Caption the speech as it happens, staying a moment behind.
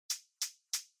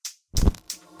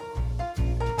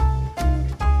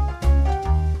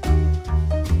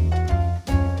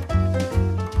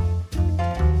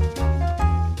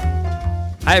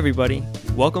Hi, everybody.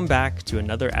 Welcome back to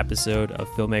another episode of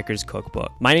Filmmakers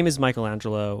Cookbook. My name is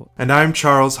Michelangelo. And I'm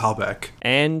Charles Halbeck.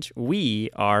 And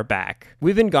we are back.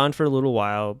 We've been gone for a little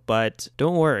while, but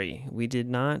don't worry. We did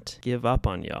not give up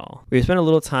on y'all. We spent a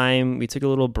little time. We took a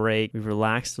little break. We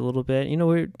relaxed a little bit.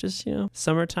 We're just,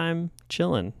 summertime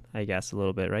chilling, I guess, a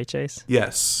little bit. Right, Chase?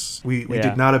 Yes. We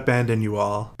did not abandon you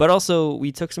all. But also,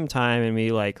 we took some time and we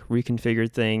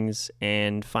reconfigured things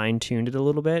and fine-tuned it a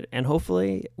little bit. And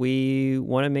hopefully, we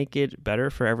want to make it better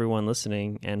for everyone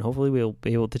listening. And hopefully, we'll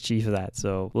be able to achieve that.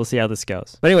 So we'll see how this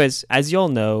goes. But anyways, as you all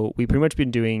know, we've pretty much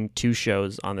been doing two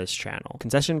shows on this channel.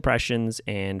 Concession Impressions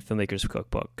and Filmmakers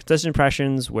Cookbook. Concession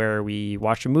Impressions, where we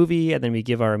watch a movie and then we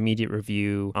give our immediate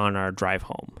review on our drive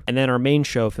home. And then our main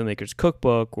show, Filmmakers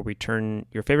Cookbook, where we turn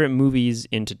your favorite movies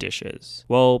into dishes.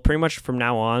 Well, pretty much from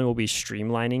now on, we'll be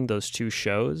streamlining those two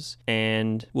shows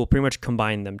and we'll pretty much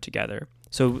combine them together.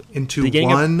 So into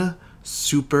one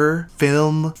super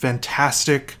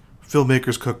fantastic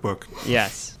Filmmakers Cookbook.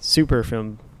 Yes, super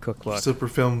film cookbook. Super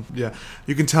film, yeah.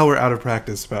 You can tell we're out of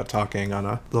practice about talking on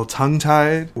a little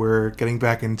tongue-tied. We're getting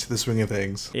back into the swing of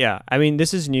things. Yeah,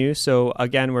 this is new, so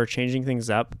again, we're changing things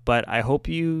up, but I hope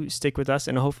you stick with us,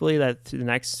 and hopefully that through the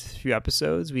next few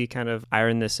episodes, we kind of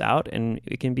iron this out, and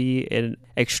it can be an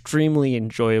extremely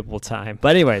enjoyable time.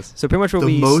 But anyways, so pretty much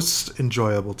the most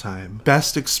enjoyable time.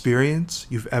 Best experience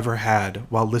you've ever had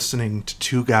while listening to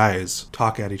two guys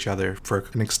talk at each other for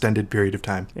an extended period of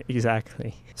time.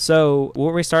 Exactly. So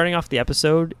we're starting off the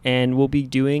episode and we'll be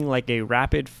doing a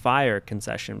rapid fire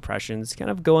concession impressions, kind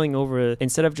of going over,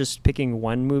 instead of just picking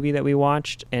one movie that we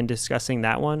watched and discussing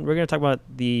that one, we're going to talk about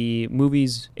the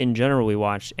movies in general we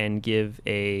watched and give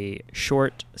a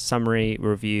short summary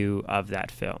review of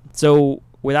that film. So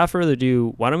without further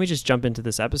ado, why don't we just jump into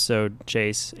this episode,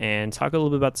 Chase, and talk a little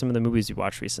bit about some of the movies you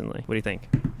watched recently. What do you think?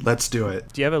 Let's do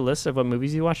it. Do you have a list of what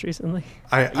movies you watched recently?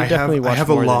 I have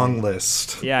a long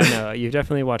list. Yeah, I know. You've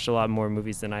definitely watched a lot more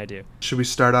movies than I do. Should we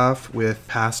start off with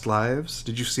Past Lives?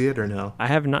 Did you see it or no? I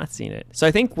have not seen it. So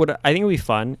I think would be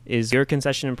fun is your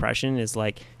concession impression is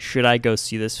should I go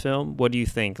see this film? What do you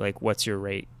think? What's your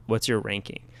rate? What's your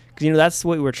ranking? Because, that's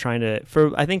what we're trying to,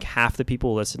 I think half the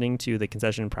people listening to the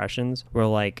concession impressions were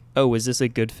like, oh, is this a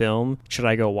good film? Should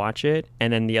I go watch it?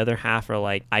 And then the other half are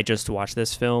like, I just watched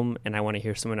this film and I want to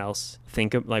hear someone else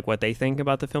think of what they think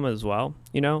about the film as well,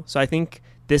 So I think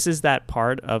this is that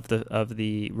part of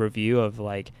the review of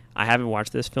I haven't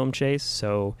watched this film, Chase,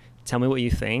 so tell me what you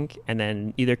think and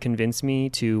then either convince me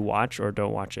to watch or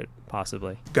don't watch it,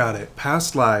 possibly. Got it.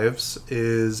 Past Lives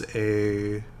is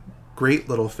a great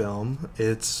little film.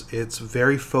 It's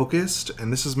very focused,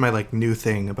 and this is my new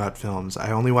thing about films.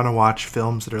 I only want to watch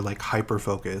films that are hyper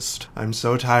focused. I'm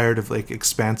so tired of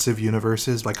expansive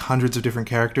universes, hundreds of different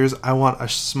characters. I want a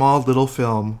small little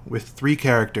film with 3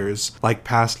 characters like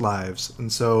Past Lives,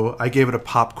 and so I gave it a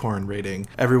popcorn rating.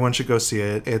 Everyone should go see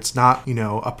it. It's not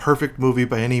a perfect movie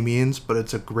by any means, but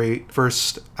it's a great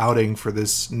first outing for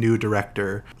this new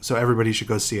director, so everybody should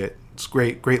go see it. It's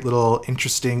great little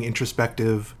interesting,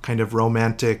 introspective, kind of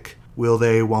romantic, will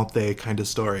they, won't they kind of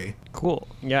story. Cool.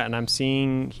 Yeah, and I'm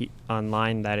seeing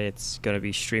online that it's going to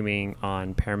be streaming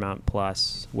on Paramount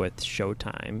Plus with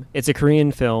Showtime. It's a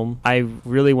Korean film. I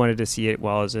really wanted to see it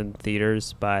while I was in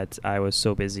theaters, but I was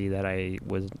so busy that I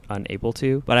was unable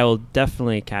to. But I will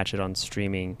definitely catch it on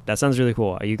streaming. That sounds really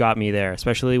cool. You got me there,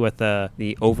 especially with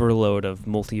the overload of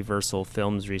multiversal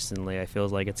films recently. I feel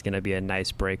like it's going to be a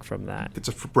nice break from that. It's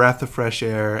a breath of fresh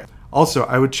air. Also,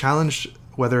 I would challenge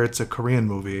whether it's a Korean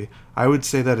movie. I would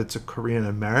say that it's a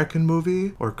Korean-American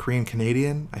movie or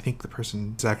Korean-Canadian. I think the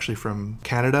person is actually from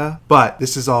Canada. But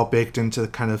this is all baked into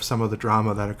kind of some of the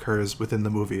drama that occurs within the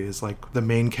movie. Is the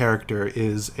main character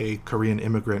is a Korean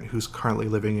immigrant who's currently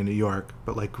living in New York,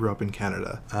 but grew up in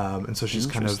Canada. And so she's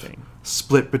kind of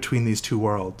split between these two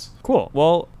worlds. Cool.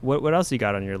 Well, what else you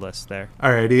got on your list there?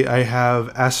 Alrighty, I have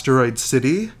Asteroid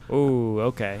City. Ooh,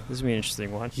 okay. This is going to be an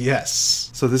interesting one. Yes.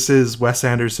 So this is Wes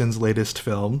Anderson's latest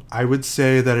film. I would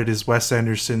say that it is Wes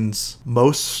Anderson's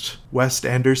most Wes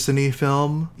Anderson-y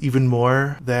film, even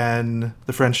more than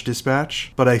The French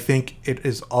Dispatch, but I think it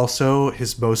is also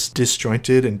his most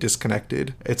disjointed and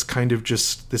disconnected. It's kind of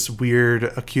just this weird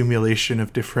accumulation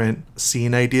of different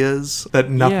scene ideas that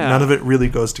none of it really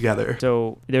goes together.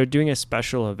 So they're doing a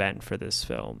special event for this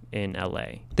film in LA.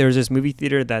 There was this movie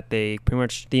theater that they pretty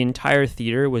much, the entire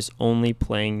theater was only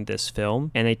playing this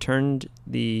film, and they turned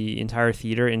the entire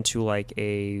theater into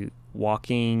a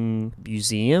walking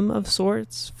museum of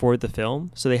sorts for the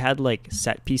film. So they had like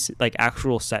set pieces, like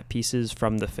actual set pieces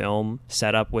from the film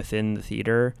set up within the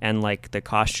theater, and like the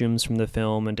costumes from the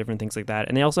film and different things like that.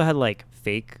 And they also had like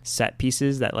fake set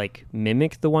pieces that like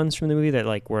mimic the ones from the movie, that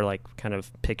like were like kind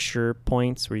of picture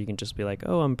points where you can just be like,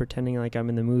 oh, I'm pretending like I'm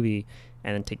in the movie,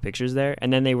 and then take pictures there.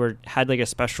 And then they had like a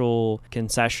special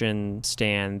concession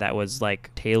stand that was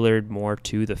like tailored more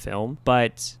to the film.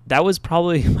 But that was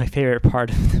probably my favorite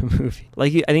part of the movie.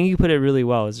 Like, I think you put it really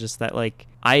well. It's just that like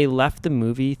I left the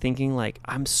movie thinking like,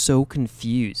 I'm so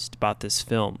confused about this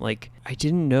film. Like, I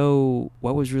didn't know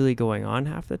what was really going on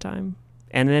half the time.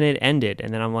 And then it ended,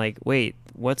 and then I'm like, wait,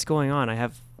 what's going on? I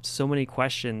have so many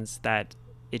questions that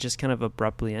it just kind of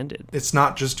abruptly ended. It's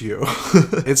not just you.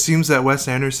 It seems that Wes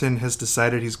Anderson has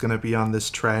decided he's going to be on this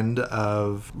trend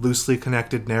of loosely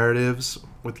connected narratives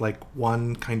with like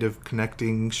one kind of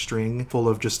connecting string full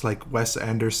of just like Wes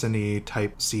Anderson-y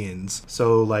type scenes.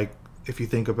 So like, if you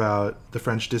think about The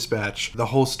French Dispatch, the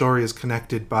whole story is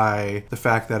connected by the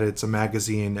fact that it's a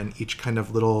magazine, and each kind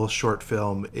of little short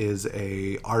film is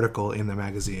a article in the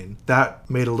magazine. That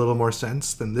made a little more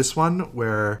sense than this one,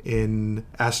 where in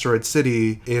Asteroid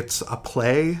City, it's a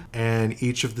play, and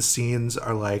each of the scenes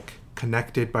are like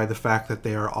connected by the fact that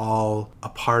they are all a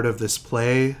part of this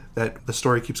play that the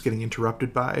story keeps getting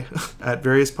interrupted by at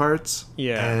various parts.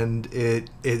 Yeah. And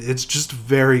it's just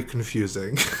very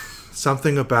confusing.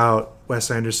 Something about Wes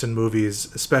Anderson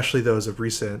movies, especially those of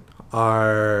recent,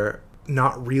 are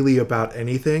not really about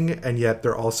anything, and yet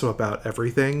they're also about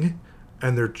everything,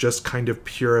 and they're just kind of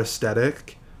pure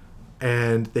aesthetic,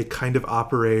 and they kind of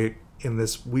operate in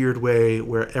this weird way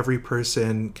where every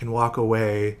person can walk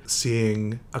away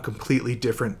seeing a completely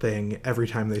different thing every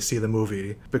time they see the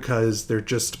movie, because they're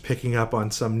just picking up on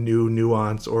some new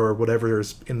nuance or whatever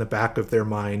is in the back of their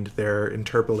mind they're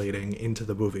interpolating into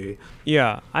the movie.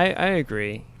 Yeah, I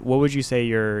agree. What would you say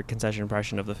your concession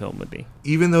impression of the film would be?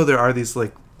 Even though there are these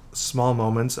like small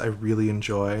moments I really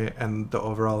enjoy, and the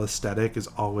overall aesthetic is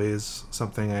always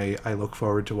something I look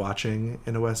forward to watching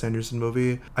in a Wes Anderson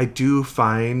movie, I do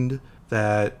find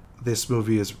that this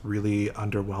movie is really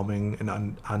underwhelming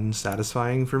and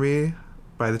unsatisfying for me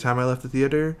by the time I left the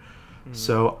theater.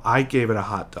 So I gave it a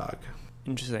hot dog.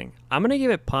 Interesting. I'm going to give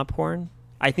it popcorn.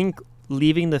 I think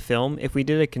leaving the film, if we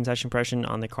did a concession impression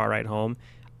on the car ride home,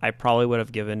 I probably would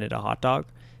have given it a hot dog.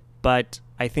 But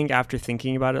I think after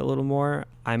thinking about it a little more,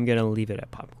 I'm going to leave it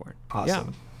at popcorn. Awesome.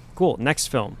 Yeah. Cool. Next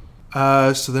film.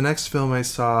 So the next film I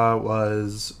saw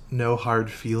was No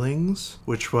Hard Feelings,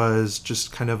 which was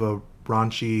just kind of a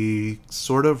raunchy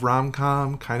sort of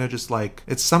rom-com, kind of just like,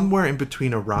 it's somewhere in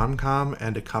between a rom-com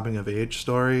and a coming-of-age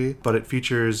story, but it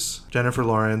features Jennifer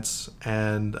Lawrence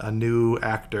and a new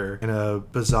actor in a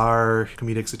bizarre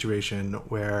comedic situation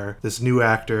where this new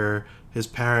actor, his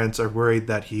parents are worried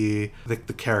that the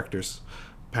character's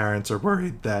parents are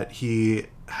worried that he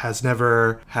has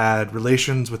never had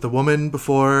relations with a woman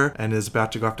before and is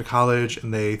about to go off to college,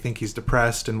 and they think he's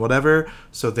depressed and whatever,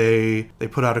 so they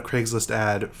put out a Craigslist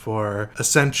ad for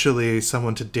essentially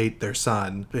someone to date their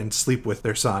son and sleep with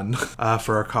their son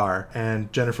for a car.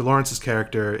 And Jennifer Lawrence's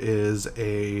character is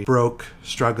a broke,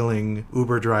 struggling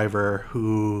Uber driver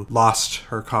who lost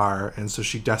her car, and so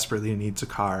she desperately needs a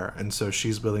car, and so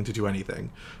she's willing to do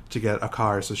anything to get a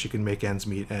car so she can make ends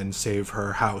meet and save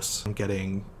her house from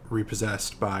getting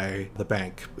repossessed by the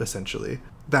bank, essentially.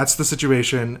 That's the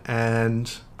situation, and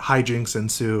hijinks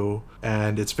ensue,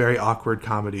 and it's very awkward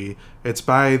comedy. It's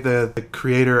by the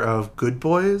creator of Good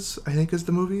Boys, I think is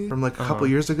the movie, from like a couple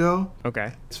years ago.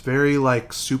 Okay. It's very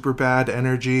like super bad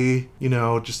energy,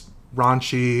 just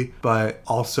raunchy, but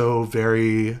also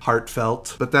very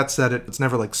heartfelt. But that said, it's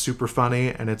never like super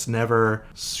funny, and it's never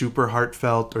super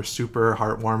heartfelt or super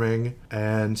heartwarming,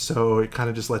 and so it kind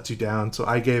of just lets you down. So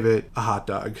I gave it a hot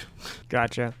dog.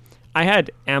 Gotcha. I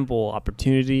had ample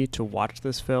opportunity to watch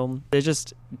this film. It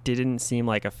just didn't seem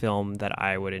like a film that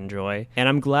I would enjoy, and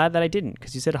I'm glad that I didn't,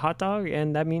 because you said hot dog,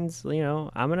 and that means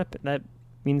that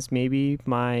means maybe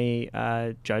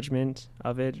my judgment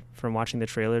of it from watching the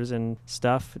trailers and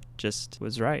stuff just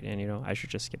was right, and I should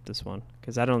just skip this one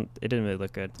because it didn't really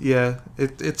look good. Yeah,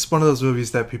 it's one of those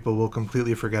movies that people will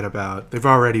completely forget about. They've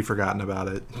already forgotten about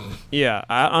it. Yeah,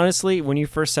 honestly, when you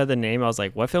first said the name, I was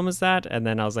like, what film is that? And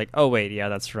then I was like, oh wait, yeah,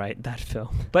 that's right, that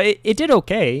film. But it did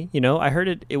okay. I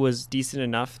heard it was decent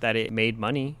enough that it made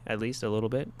money, at least a little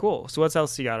bit. Cool. So what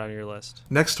else you got on your list?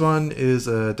 Next one is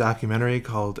a documentary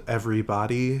called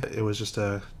Everybody. It was just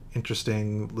a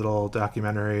interesting little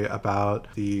documentary about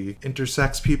the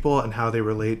intersex people and how they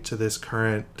relate to this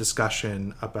current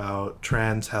discussion about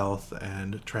trans health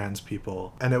and trans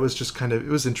people. And it was just it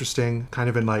was interesting, kind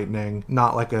of enlightening,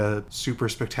 not like a super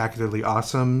spectacularly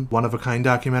awesome, one-of-a-kind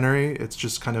documentary. It's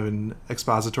just kind of an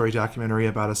expository documentary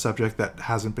about a subject that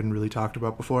hasn't been really talked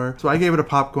about before. So I gave it a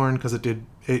popcorn because it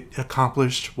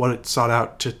accomplished what it sought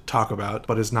out to talk about,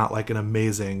 but is not like an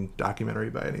amazing documentary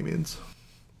by any means.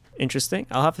 Interesting.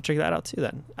 I'll have to check that out too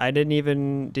then. I didn't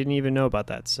even know about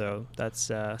that, so that's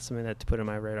something that to put in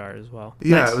my radar as well.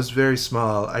 Yeah, Nice. It was very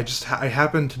small. I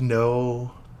happen to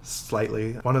know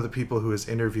slightly one of the people who was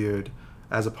interviewed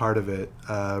as a part of it,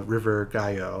 River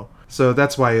Gallo. So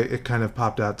that's why it kind of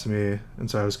popped out to me,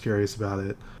 and so I was curious about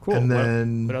it. Cool. And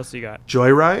then what else you got?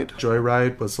 Joyride.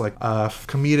 Joyride was like a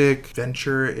comedic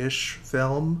venture-ish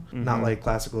film, not like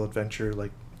classical adventure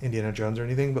like Indiana Jones or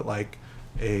anything, but like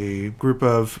a group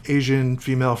of Asian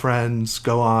female friends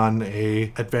go on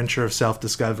a adventure of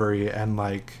self-discovery and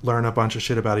like learn a bunch of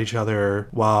shit about each other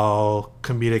while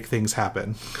comedic things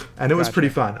happen. And it was pretty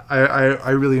fun. I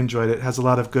really enjoyed it. It has a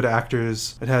lot of good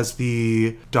actors. It has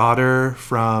the daughter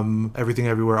from Everything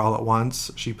Everywhere All at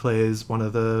Once. She plays one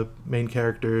of the main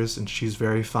characters and she's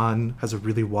very fun. Has a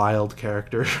really wild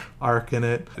character arc in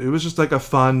it. It was just like a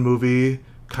fun movie,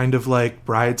 kind of like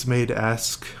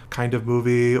Bridesmaid-esque kind of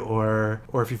movie, or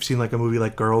if you've seen like a movie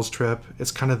like Girls Trip,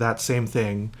 it's kind of that same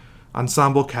thing.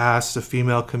 Ensemble cast of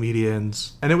female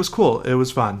comedians, and it was cool. It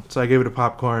was fun. So I gave it a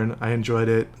popcorn. I enjoyed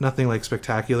it. Nothing like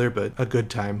spectacular, but a good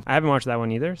time. I haven't watched that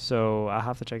one either, so I'll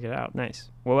have to check it out. Nice.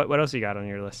 Well, what else you got on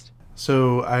your list?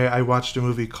 So I watched a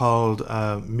movie called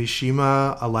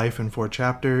Mishima, A Life in Four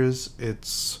Chapters.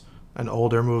 It's an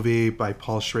older movie by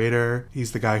Paul Schrader.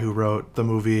 He's the guy who wrote the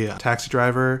movie Taxi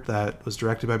Driver that was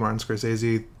directed by Martin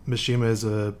Scorsese.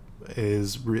 Mishima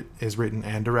is written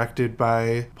and directed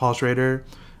by Paul Schrader,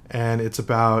 and it's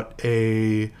about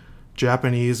a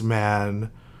Japanese man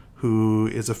who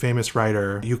is a famous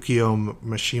writer, Yukio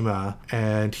Mishima,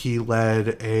 and he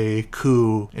led a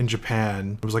coup in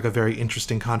Japan. It was like a very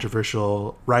interesting,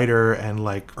 controversial writer and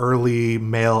like early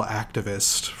male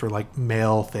activist for like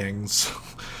male things.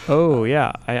 Oh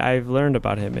yeah, I've learned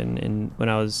about him in when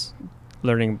I was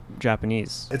learning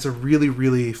Japanese. It's a really,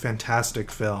 really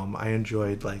fantastic film. I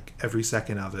enjoyed like every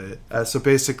second of it. So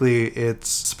basically it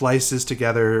splices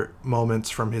together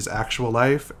moments from his actual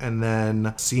life and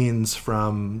then scenes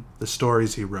from the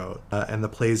stories he wrote and the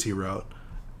plays he wrote.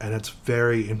 And it's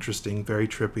very interesting, very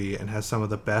trippy, and has some of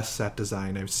the best set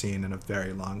design I've seen in a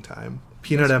very long time.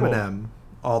 Peanut That's cool. M&M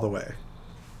all the way.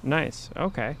 Nice.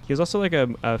 Okay. He was also like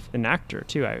an actor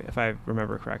too, if I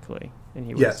remember correctly. And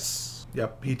he was. Yes.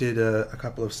 Yep. He did a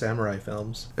couple of samurai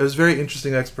films. It was very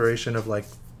interesting exploration of like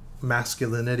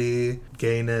masculinity,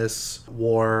 gayness,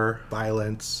 war,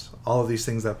 violence, all of these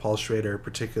things that Paul Schrader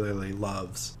particularly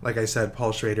loves. Like I said,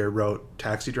 Paul Schrader wrote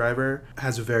Taxi Driver,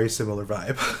 has a very similar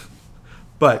vibe.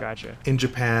 But Gotcha. In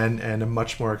Japan and a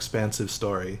much more expansive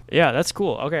story. Yeah, that's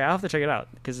cool. Okay, I'll have to check it out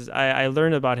because I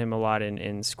learned about him a lot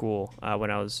in school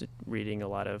when I was reading a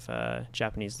lot of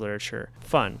Japanese literature.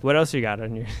 Fun. What else you got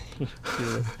on your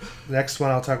Next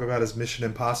one I'll talk about is Mission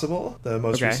Impossible, the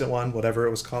most Okay. recent one, whatever it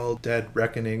was called, Dead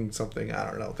Reckoning something, I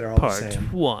don't know. They're all Part the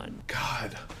same. 1.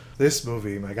 God, this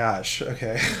movie, my gosh.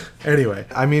 Okay. Anyway,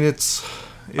 I mean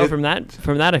From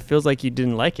that, it feels like you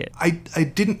didn't like it. I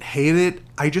didn't hate it.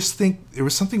 I just think there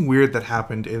was something weird that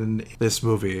happened in this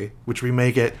movie, which we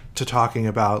may get to talking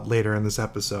about later in this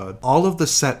episode. All of the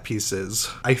set pieces,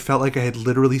 I felt like I had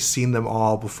literally seen them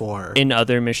all before. In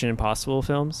other Mission Impossible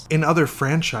films? In other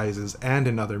franchises and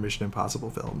in other Mission Impossible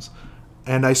films.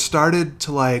 And I started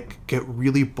to like get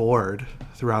really bored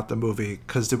throughout the movie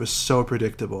because it was so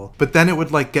predictable. But then it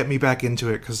would like get me back into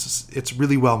it because it's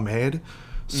really well made.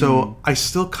 So I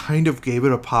still kind of gave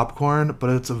it a popcorn, but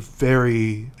it's a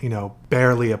very,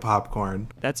 barely a popcorn.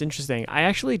 That's interesting. I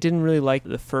actually didn't really like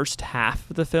the first half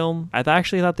of the film. I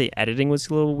actually thought the editing was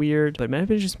a little weird, but it might have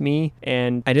been just me.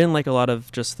 And I didn't like a lot of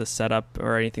just the setup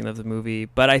or anything of the movie.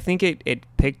 But I think it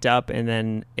picked up, and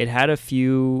then it had a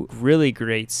few really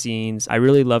great scenes. I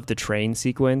really loved the train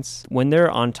sequence. When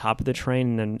they're on top of the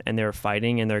train and they're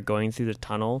fighting and they're going through the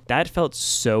tunnel, that felt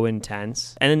so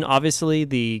intense. And then obviously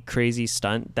the crazy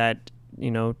stunt that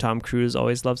Tom Cruise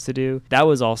always loves to do. That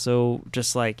was also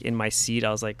just like in my seat. I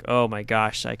was like, oh my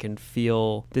gosh, I can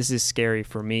feel this is scary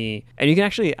for me. And you can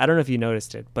actually, I don't know if you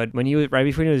noticed it, but when right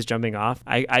before he was jumping off,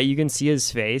 you can see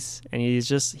his face, and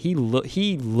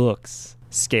he looks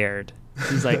scared.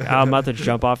 He's like, I'm about to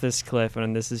jump off this cliff,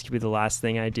 and this could be the last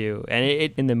thing I do. And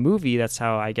in the movie, that's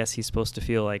how I guess he's supposed to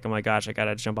feel, like, oh my gosh, I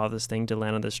gotta jump off this thing to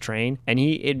land on this train. And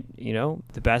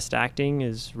the best acting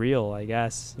is real, I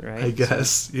guess, right? I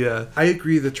guess, yeah. I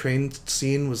agree. The train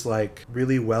scene was like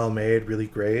really well made, really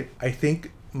great. I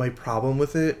think my problem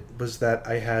with it was that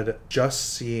I had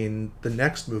just seen the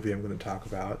next movie I'm going to talk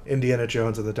about, Indiana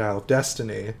Jones and the Dial of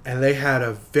Destiny, and they had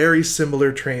a very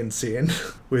similar train scene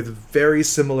with very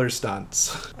similar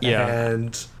stunts. Yeah.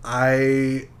 And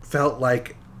I felt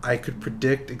like I could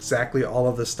predict exactly all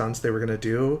of the stunts they were going to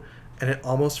do, and it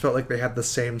almost felt like they had the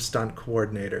same stunt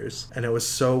coordinators, and it was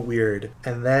so weird.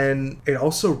 And then it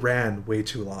also ran way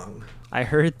too long. I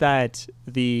heard that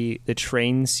the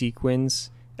train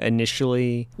sequence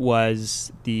initially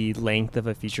was the length of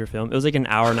a feature film. It was like an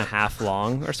hour and a half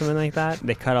long or something like that.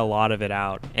 They cut a lot of it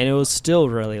out, and it was still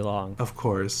really long. Of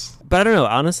course. But I don't know,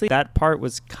 honestly, that part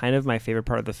was kind of my favorite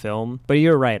part of the film. But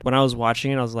you're right. When I was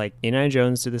watching it, I was like, Indiana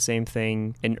Jones did the same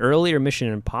thing. An earlier Mission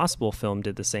Impossible film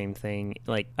did the same thing.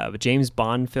 Like James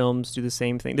Bond films do the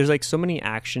same thing. There's like so many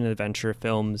action adventure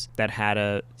films that had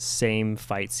a same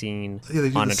fight scene on a train. They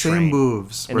do the same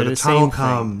moves where the tunnel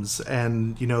comes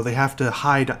and, they have to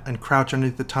hide and crouch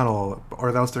underneath the tunnel,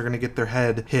 or else they're going to get their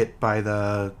head hit by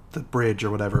the bridge or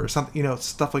whatever, or something,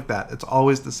 stuff like that. It's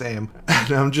always the same.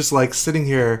 And I'm just like sitting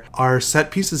here, are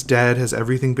set pieces dead? Has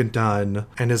everything been done?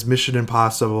 And is Mission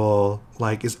Impossible,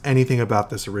 like, is anything about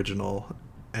this original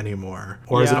anymore?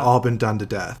 Or has it all been done to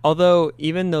death? Although,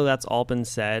 even though that's all been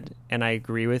said, and I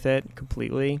agree with it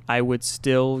completely, I would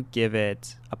still give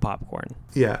it a popcorn.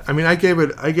 Yeah, I mean, I gave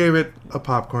it a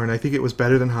popcorn. I think it was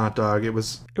better than Hot Dog. It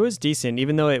was decent,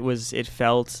 even though it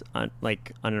felt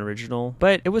like unoriginal,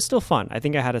 but it was still fun. I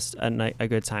think I had a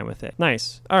good time with it.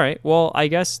 Nice. All right. Well, I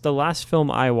guess the last film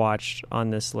I watched on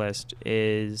this list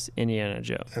is Indiana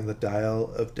Jones and the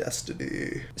Dial of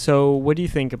Destiny. So, what do you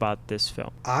think about this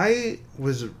film? I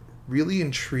was really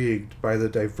intrigued by the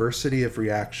diversity of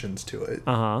reactions to it.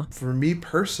 For me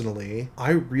personally,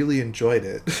 I really enjoyed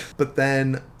it. But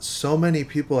then so many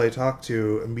people I talked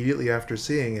to immediately after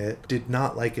seeing it did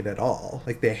not like it at all.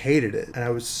 Like, they hated it. And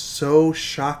I was so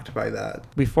shocked by that.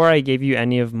 Before I gave you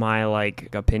any of my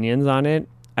opinions on it,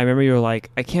 I remember you were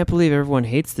like, I can't believe everyone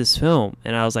hates this film.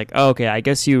 And I was like, oh, okay, I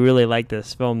guess you really like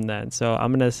this film then. So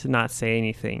I'm going to not say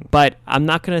anything. But I'm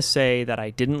not going to say that I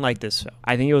didn't like this film.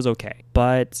 I think it was okay.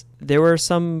 But there were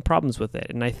some problems with it.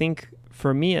 And I think,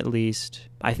 for me at least,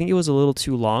 I think it was a little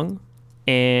too long.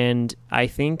 And I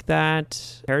think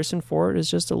that Harrison Ford is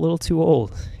just a little too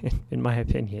old, in my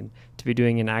opinion, to be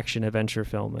doing an action adventure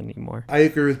film anymore. I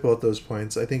agree with both those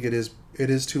points. I think it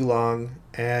is too long.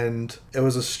 And it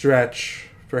was a stretch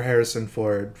for Harrison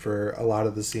Ford for a lot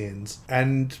of the scenes.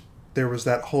 And there was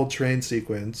that whole train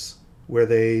sequence where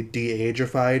they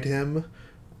de-ageified him,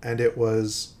 and it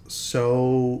was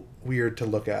so weird to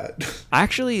look at. I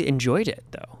actually enjoyed it,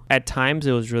 though. At times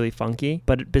it was really funky,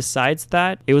 but besides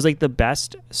that, it was like the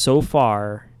best so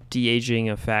far de-aging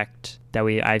effect that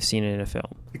I've seen in a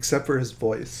film. Except for his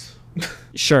voice.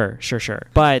 Sure.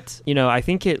 But, I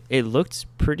think it looked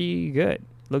pretty good.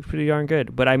 Looked pretty darn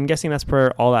good. But I'm guessing that's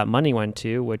where all that money went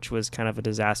to, which was kind of a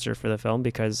disaster for the film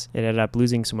because it ended up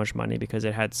losing so much money because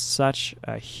it had such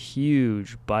a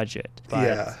huge budget. But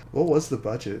yeah. What was the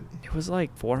budget? It was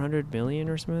like $400 million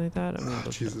or something like that.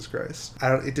 Jesus Christ.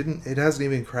 It hasn't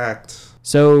even cracked.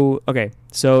 So, okay.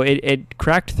 So it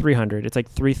cracked 300. It's like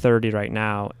 330 right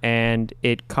now. And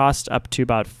it cost up to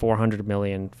about $400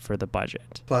 million for the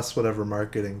budget. Plus whatever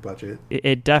marketing budget.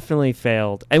 It definitely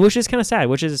failed. And which is kind of sad,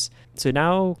 so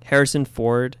now Harrison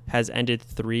Ford has ended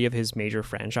 3 of his major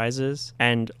franchises,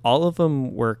 and all of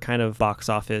them were kind of box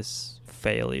office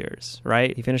failures,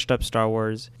 right? He finished up Star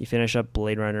Wars, he finished up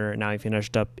Blade Runner, now he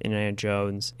finished up Indiana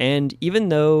Jones. And even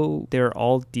though they're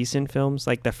all decent films,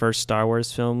 like the first Star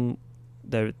Wars film,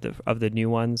 of the new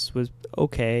ones was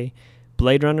okay.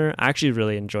 Blade Runner, I actually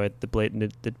really enjoyed the Blade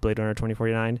Runner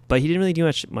 2049, but he didn't really do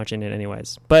much in it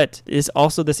anyways. But it's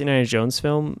also this Indiana Jones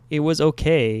film, it was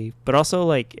okay, but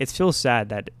also it feels sad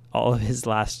that all of his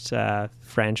last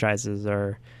franchises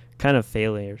are kind of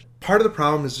failures. Part of the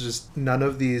problem is just none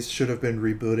of these should have been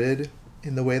rebooted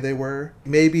in the way they were.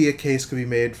 Maybe a case could be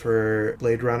made for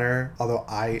Blade Runner, although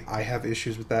I have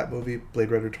issues with that movie, Blade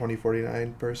Runner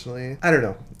 2049, personally. I don't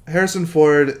know. Harrison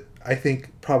Ford, I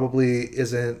think, probably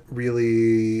isn't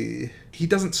really He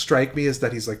doesn't strike me as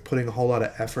that he's like putting a whole lot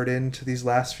of effort into these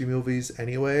last few movies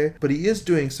anyway, but he is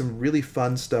doing some really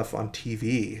fun stuff on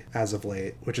TV as of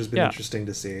late, which has been interesting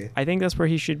to see. I think that's where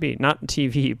he should be. Not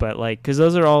TV, but like, because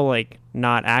those are all like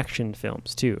not action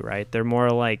films too, right? They're more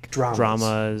like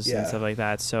dramas and stuff like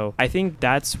that. So I think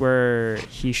that's where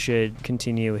he should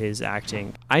continue his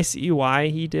acting. I see why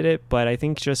he did it, but I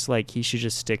think just like he should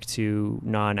just stick to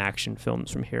non-action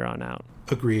films from here on out.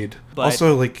 Agreed. But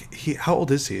also, like, how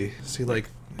old is he? Is he like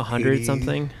 100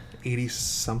 something? 80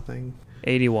 something?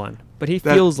 81. But he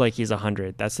feels like he's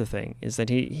 100. That's the thing, is that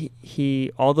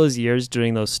he all those years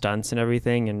doing those stunts and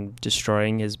everything and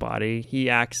destroying his body, he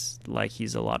acts like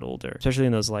he's a lot older, especially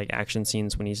in those like action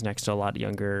scenes when he's next to a lot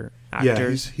younger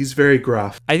actors. Yeah, he's very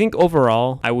gruff. I think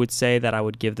overall, I would say that I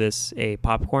would give this a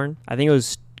popcorn. I think it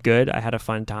was good. I had a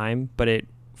fun time, but it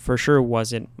for sure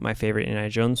wasn't my favorite Indiana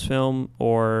Jones film,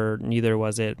 or neither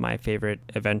was it my favorite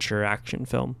adventure action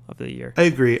film of the year. I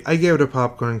agree. I gave it a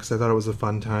popcorn because I thought it was a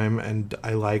fun time, and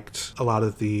I liked a lot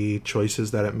of the choices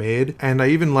that it made. And I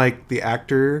even liked the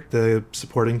actor, the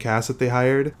supporting cast that they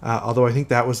hired, although I think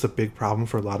that was the big problem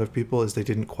for a lot of people, is they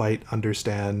didn't quite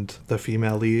understand the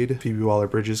female lead, Phoebe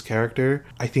Waller-Bridge's character.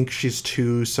 I think she's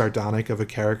too sardonic of a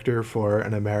character for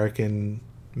an American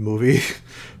movie,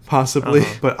 possibly.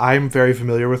 But I'm very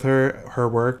familiar with her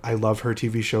work. I love her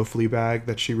TV show Fleabag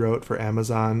that she wrote for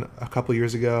Amazon a couple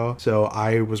years ago, so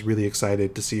I was really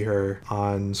excited to see her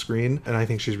on screen, and I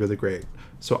think she's really great.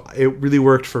 So it really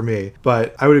worked for me.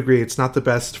 But I would agree, it's not the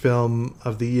best film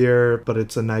of the year, but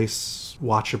it's a nice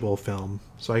watchable film,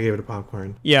 so I gave it a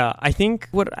popcorn. Yeah, I think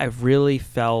what I've really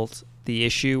felt the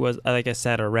issue was, like I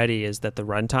said already, is that the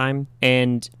runtime,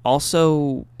 and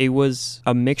also it was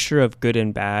a mixture of good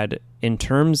and bad in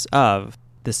terms of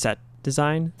the set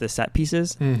design, the set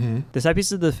pieces. The set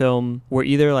pieces of the film were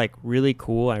either like really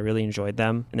cool, I really enjoyed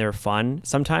them, and they were fun.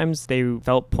 Sometimes they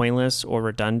felt pointless or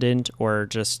redundant or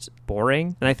just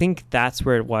boring, and I think that's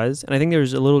where it was. And I think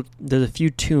there's a few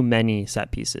too many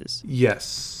set pieces.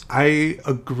 Yes, I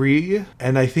agree,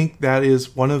 and I think that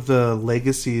is one of the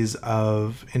legacies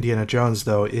of Indiana Jones,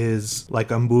 though, is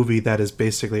like a movie that is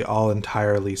basically all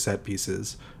entirely set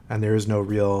pieces, and there is no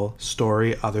real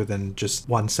story other than just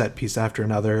one set piece after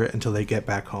another until they get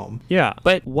back home. Yeah,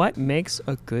 but what makes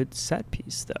a good set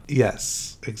piece, though?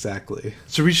 Yes, exactly.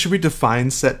 Should we define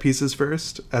set pieces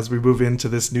first as we move into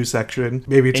this new section?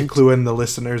 Maybe to clue in the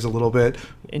listeners a little bit.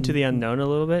 Into the unknown a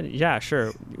little bit? Yeah,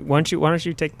 sure. Why don't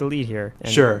you take the lead here?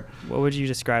 And sure. What would you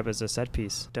describe as a set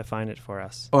piece? Define it for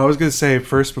us. Oh, I was going to say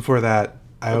first before that,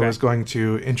 I was going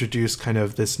to introduce kind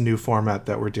of this new format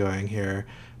that we're doing here.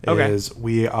 Is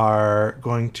we are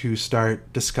going to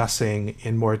start discussing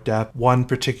in more depth one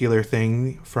particular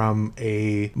thing from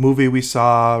a movie we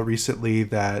saw recently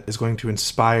that is going to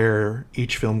inspire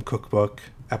each film cookbook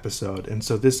episode. And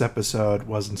so this episode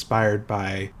was inspired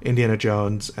by Indiana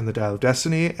Jones and the Dial of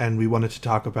Destiny, and we wanted to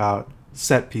talk about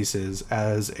set pieces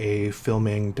as a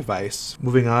filming device.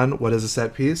 Moving on, what is a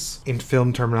set piece? In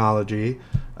film terminology,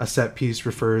 a set piece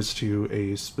refers to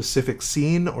a specific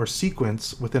scene or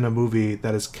sequence within a movie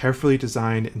that is carefully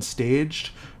designed and staged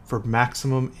for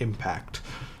maximum impact.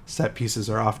 Set pieces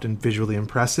are often visually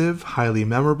impressive, highly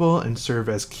memorable, and serve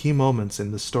as key moments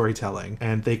in the storytelling,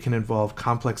 and they can involve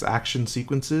complex action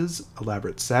sequences,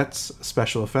 elaborate sets,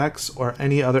 special effects, or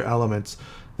any other elements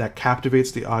that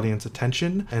captivates the audience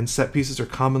attention. And set pieces are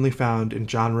commonly found in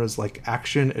genres like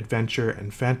action, adventure,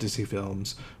 and fantasy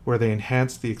films, where they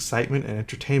enhance the excitement and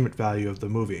entertainment value of the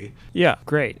movie. Yeah,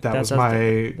 great. That's my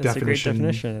definition. That's a great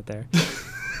definition right there.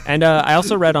 And I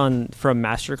also read from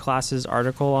Masterclass's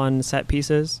article on set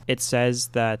pieces. It says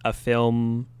that a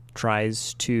film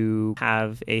tries to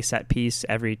have a set piece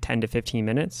every 10 to 15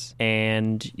 minutes,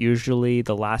 and usually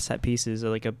the last set piece is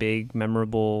like a big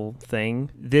memorable thing.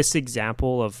 This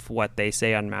example of what they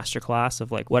say on Masterclass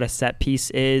of like what a set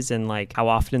piece is and like how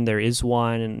often there is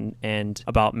one, and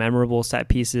about memorable set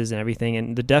pieces and everything,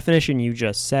 and the definition you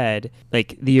just said,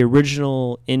 like the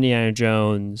original Indiana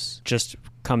Jones just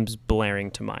comes blaring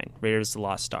to mind, Raiders of the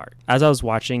Lost Ark. As I was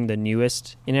watching the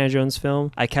newest Indiana Jones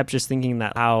film, I kept just thinking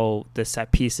that how the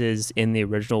set pieces in the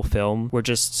original film were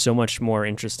just so much more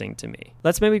interesting to me.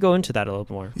 Let's maybe go into that a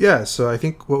little more. Yeah, so I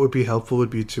think what would be helpful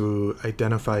would be to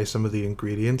identify some of the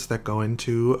ingredients that go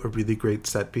into a really great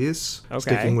set piece,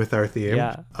 sticking with our theme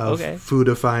of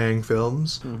foodifying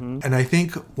films. And I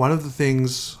think one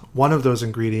of those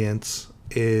ingredients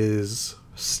is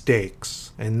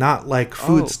stakes, and not like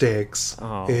food stakes.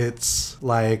 It's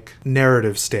like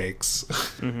narrative stakes.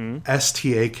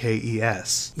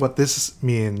 STAKES. What this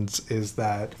means is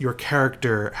that your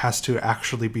character has to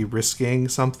actually be risking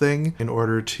something in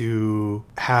order to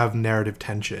have narrative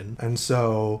tension. And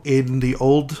so in the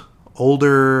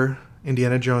older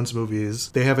Indiana Jones movies,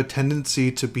 they have a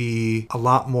tendency to be a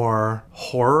lot more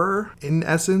horror in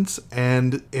essence,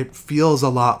 and it feels a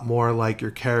lot more like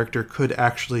your character could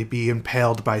actually be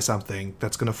impaled by something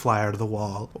that's going to fly out of the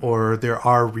wall, or there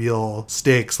are real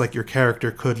stakes, like your character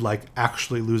could like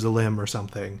actually lose a limb or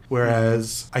something.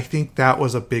 Whereas I think that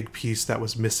was a big piece that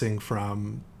was missing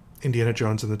from Indiana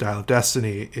Jones and the Dial of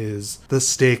Destiny, is the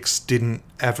stakes didn't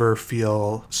ever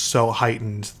feel so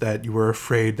heightened that you were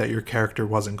afraid that your character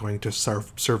wasn't going to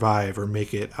survive or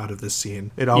make it out of this scene.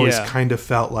 It always kind of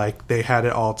felt like they had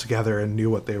it all together and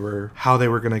knew how they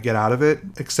were going to get out of it,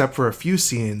 except for a few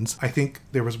scenes. I think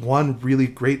there was one really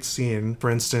great scene,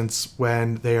 for instance,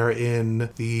 when they are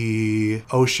in the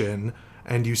ocean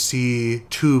and you see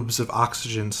tubes of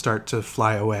oxygen start to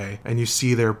fly away, and you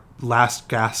see their last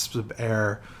gasps of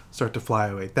air start to fly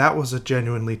away. That was a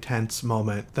genuinely tense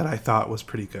moment that I thought was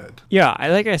pretty good. Yeah,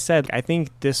 like I said, I think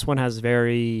this one has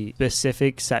very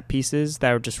specific set pieces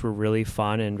that were really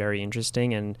fun and very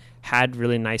interesting and had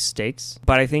really nice stakes.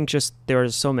 But I think just there were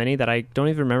so many that I don't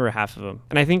even remember half of them.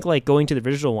 And I think like going to the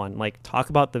original one, like talk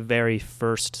about the very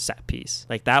first set piece.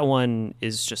 Like that one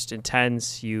is just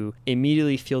intense. You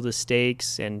immediately feel the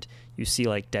stakes, and you see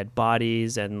like dead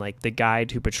bodies, and like the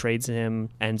guide who betrayed him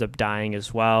ends up dying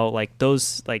as well. Like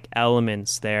those like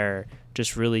elements there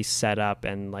just really set up,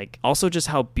 and like also just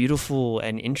how beautiful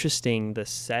and interesting the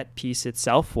set piece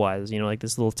itself was, you know, like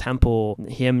this little temple,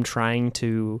 him trying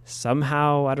to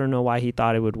somehow, I don't know why he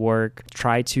thought it would work,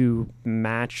 try to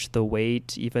match the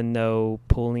weight, even though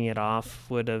pulling it off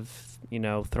would have, you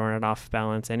know, thrown it off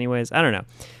balance anyways. I don't know.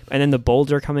 And then the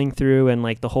boulder coming through, and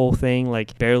like the whole thing,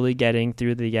 like barely getting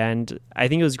through the end. I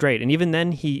think it was great. And even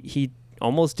then he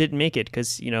almost didn't make it,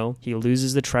 because, you know, he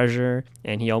loses the treasure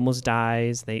and he almost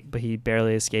dies, but he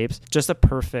barely escapes. Just a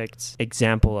perfect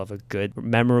example of a good,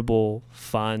 memorable,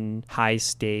 fun, high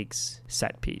stakes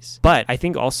set piece. But I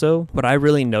think also what I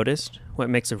really noticed, what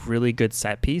makes a really good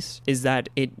set piece, is that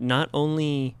it not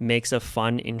only makes a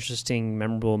fun, interesting,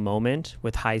 memorable moment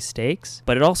with high stakes,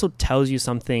 but it also tells you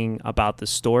something about the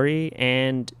story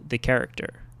and the character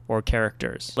or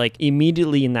characters. Like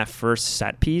immediately in that first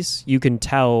set piece, you can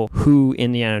tell who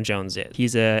Indiana Jones is.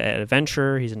 He's an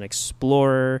adventurer, he's an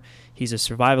explorer, he's a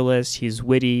survivalist, he's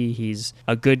witty, he's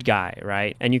a good guy,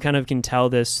 right? And you kind of can tell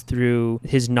this through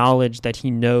his knowledge that he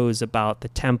knows about the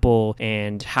temple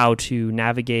and how to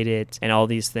navigate it and all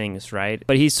these things, right?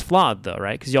 But he's flawed though,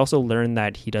 right? Because you also learn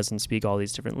that he doesn't speak all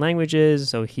these different languages,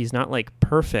 so he's not like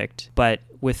perfect. But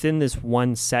within this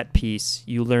one set piece,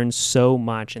 you learn so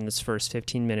much in this first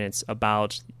 15 minutes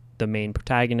about the main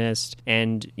protagonist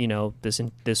and, you know,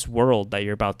 this world that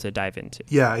you're about to dive into.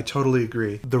 Yeah, I totally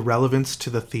agree. The relevance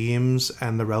to the themes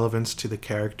and the relevance to the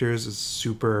characters is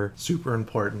super, super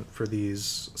important for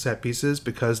these set pieces,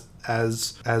 because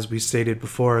as we stated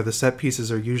before, the set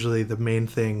pieces are usually the main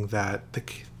thing that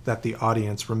the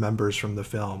audience remembers from the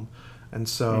film. And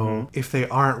so if they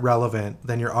aren't relevant,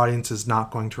 then your audience is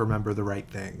not going to remember the right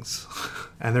things.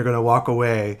 And they're going to walk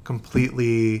away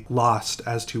completely lost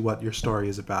as to what your story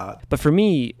is about. But for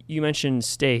me, you mentioned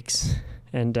stakes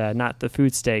and not the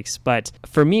food stakes. But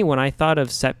for me, when I thought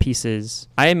of set pieces,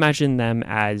 I imagined them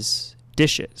as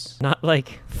dishes. Not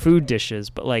like food dishes,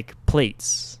 but like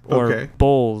plates or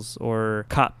bowls or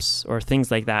cups or things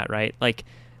like that, right? Like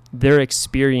they're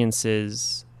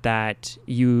experiences that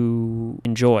you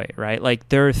enjoy, right? Like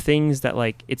there are things that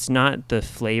like it's not the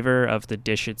flavor of the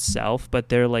dish itself, but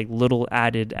they're like little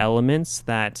added elements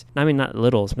that, I mean, not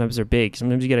little, sometimes they're big.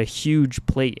 Sometimes you get a huge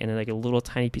plate and like a little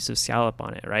tiny piece of scallop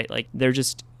on it, right? Like they're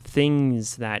just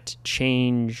things that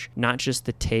change not just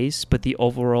the taste, but the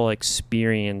overall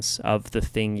experience of the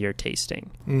thing you're tasting.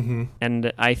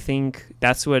 And I think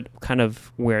that's what kind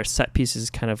of where set pieces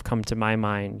kind of come to my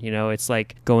mind. You know, it's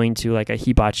like going to like a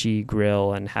hibachi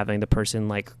grill and having the person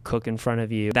like cook in front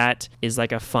of you. That is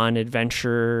like a fun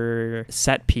adventure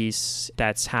set piece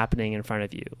that's happening in front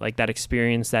of you. Like that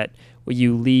experience that when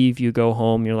you leave, you go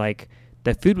home, you're like,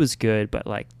 the food was good, but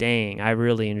like, dang, I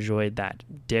really enjoyed that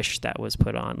dish that was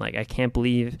put on. Like, I can't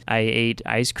believe I ate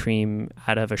ice cream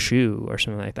out of a shoe or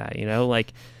something like that, you know?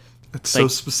 Like, it's so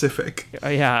specific.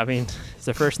 Yeah, I mean, it's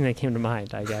the first thing that came to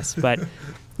mind, I guess. But,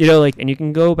 you know, like, and you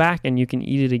can go back and you can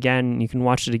eat it again, you can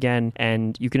watch it again,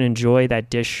 and you can enjoy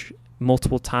that dish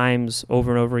multiple times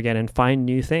over and over again and find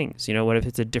new things. You know, what if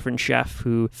it's a different chef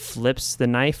who flips the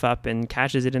knife up and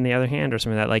catches it in the other hand or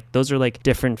something like that? Like, those are like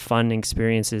different fun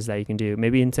experiences that you can do.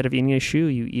 Maybe instead of eating a shoe,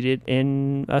 you eat it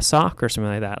in a sock or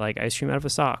something like that, like ice cream out of a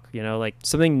sock, you know, like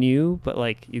something new, but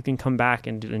like you can come back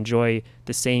and enjoy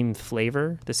the same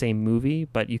flavor, the same movie,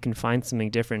 but you can find something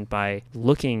different by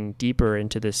looking deeper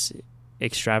into this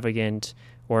extravagant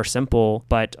or simple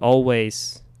but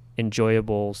always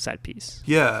enjoyable set piece.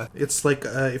 Yeah, it's like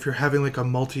if you're having like a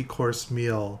multi-course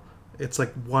meal, it's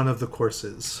like one of the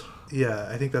courses. Yeah,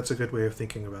 I think that's a good way of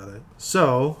thinking about it.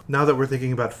 So, now that we're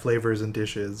thinking about flavors and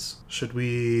dishes, should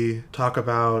we talk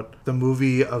about the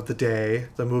movie of the day,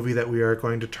 the movie that we are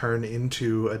going to turn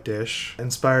into a dish?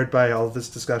 Inspired by all this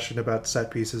discussion about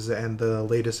set pieces and the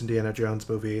latest Indiana Jones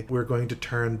movie, we're going to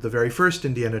turn the very first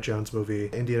Indiana Jones movie,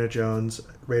 Indiana Jones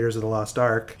Raiders of the Lost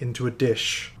Ark, into a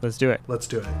dish. Let's do it. Let's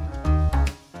do it.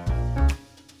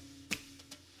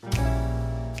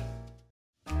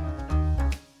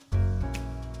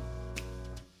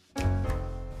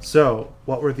 So,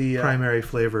 what were the primary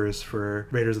flavors for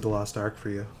Raiders of the Lost Ark for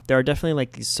you? There are definitely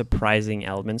like these surprising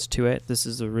elements to it. This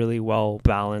is a really well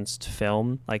balanced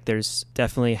film. Like, there's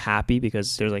definitely happy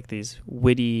because there's like these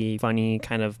witty, funny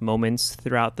kind of moments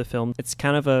throughout the film. It's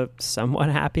kind of a somewhat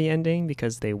happy ending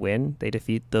because they win. They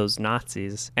defeat those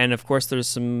Nazis. And of course, there's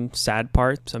some sad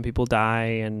parts. Some people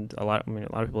die, and a lot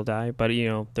of people die, but you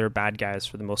know, they're bad guys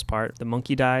for the most part. The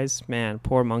monkey dies, man,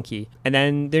 poor monkey. And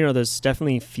then, you know, there's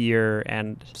definitely fear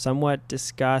and somewhat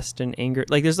disgust and anger.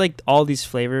 Like, there's like all these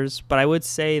flavors, but I would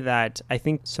say that I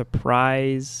think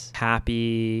surprise,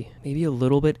 happy, maybe a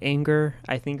little bit anger,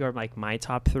 I think are like my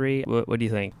top three. What do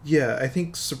you think? Yeah, I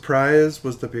think surprise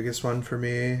was the biggest one for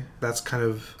me. That's kind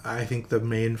of, I think, the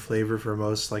main flavor for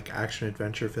most like action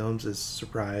adventure films is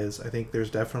surprise. I think there's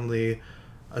definitely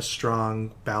a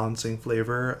strong balancing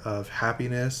flavor of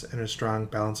happiness and a strong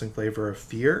balancing flavor of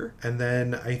fear. And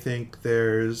then I think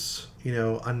there's, you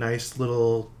know, a nice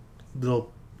little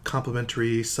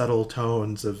complementary subtle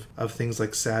tones of things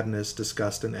like sadness,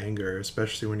 disgust, and anger,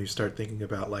 especially when you start thinking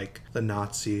about like the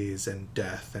Nazis and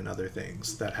death and other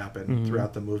things that happen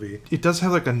throughout the movie. It does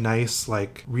have like a nice,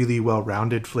 like really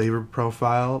well-rounded flavor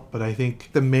profile, but I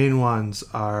think the main ones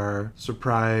are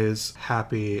surprise,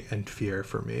 happy, and fear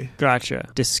for me. Gotcha.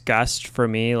 Disgust for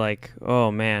me, like, oh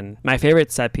man. My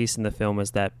favorite set piece in the film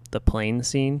is that the plane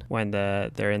scene when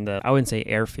they're in the, I wouldn't say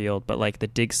airfield, but like the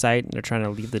dig site, and they're trying to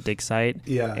leave the dig site.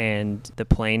 Yeah. And the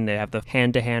plane, they have the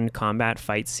hand-to-hand combat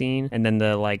fight scene, and then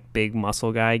the like big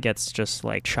muscle guy gets just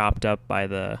like chopped up by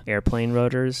the airplane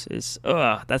rotors.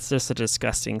 That's just a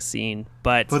disgusting scene.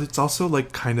 But it's also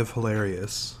like kind of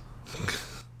hilarious.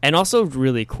 And also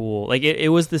really cool. Like, it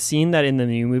was the scene that in the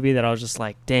new movie that I was just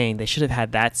like, dang, they should have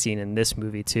had that scene in this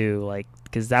movie too. Like,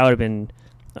 because that would have been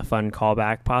a fun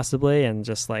callback possibly. And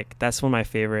just like, that's one of my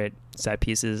favorite set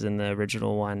pieces in the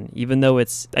original one, even though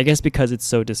it's, I guess because it's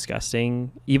so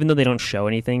disgusting, even though they don't show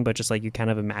anything, but just like you kind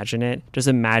of imagine it, just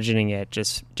imagining it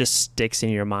just sticks in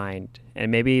your mind.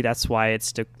 And maybe that's why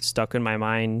it's stuck in my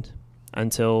mind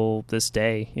until this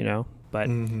day, you know.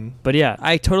 But yeah,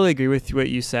 I totally agree with what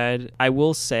you said. I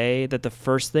will say that the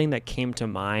first thing that came to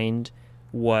mind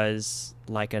was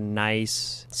like a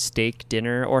nice steak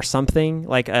dinner or something,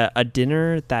 like a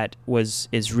dinner that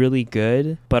is really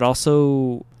good, but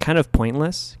also kind of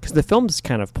pointless, because the film's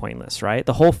kind of pointless, right?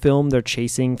 The whole film, they're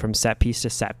chasing from set piece to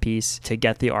set piece to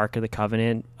get the Ark of the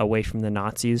Covenant away from the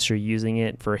Nazis, or using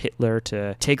it for Hitler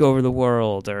to take over the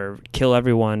world or kill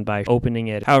everyone by opening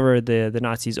it. However, the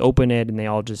Nazis open it and they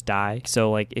all just die. So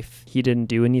like, if he didn't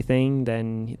do anything,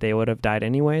 then they would have died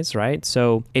anyways, right?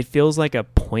 So it feels like a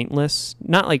pointless,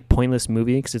 not like pointless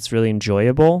movie because it's really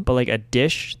enjoyable, but like a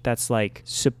dish that's like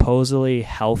supposedly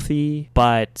healthy,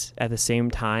 but at the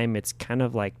same time it's kind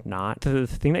of like not. The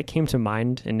thing that came to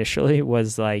mind initially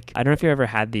was like, I don't know if you ever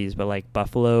had these, but like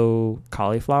buffalo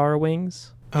cauliflower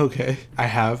wings. Okay, I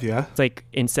have, yeah. It's like,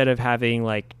 instead of having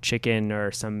like chicken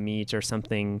or some meat or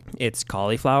something, it's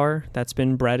cauliflower that's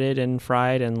been breaded and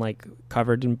fried and like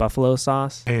covered in buffalo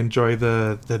sauce. I enjoy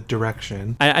the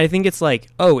direction. I think it's like,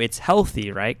 oh, it's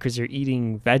healthy, right? Because you're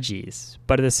eating veggies.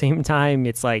 But at the same time,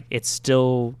 it's like, it's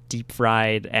still deep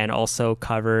fried and also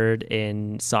covered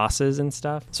in sauces and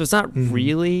stuff. So it's not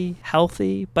really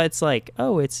healthy, but it's like,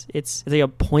 oh, it's like a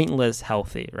pointless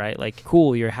healthy, right? Like,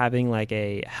 cool, you're having like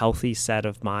a healthy set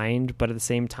of mind, but at the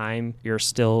same time you're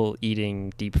still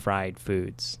eating deep fried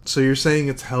foods. So you're saying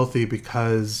it's healthy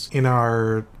because in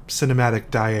our cinematic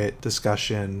diet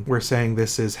discussion, we're saying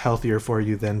this is healthier for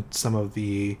you than some of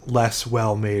the less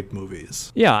well-made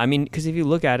movies. Yeah, I mean, because if you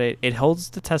look at it, it holds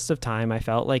the test of time. I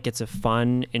felt like it's a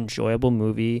fun, enjoyable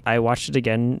movie. I watched it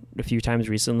again a few times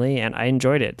recently, and I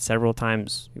enjoyed it several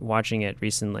times watching it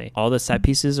recently. All the set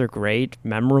pieces are great,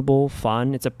 memorable,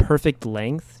 fun. It's a perfect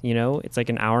length, you know? It's like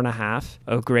an hour and a half.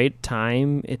 A great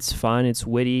time. It's fun. It's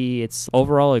witty. It's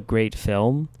overall a great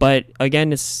film. But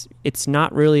again, it's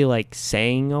not really like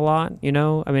saying a lot, you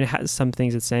know? I mean, it has some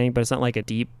things it's saying, but it's not like a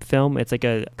deep film. It's like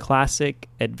a classic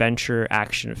adventure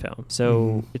action film.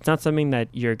 So it's not something that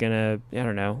you're gonna, I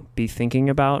don't know, be thinking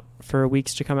about for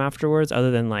weeks to come afterwards,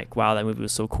 other than like, wow, that movie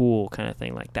was so cool kind of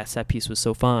thing. Like, that set piece was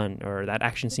so fun, or that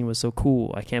action scene was so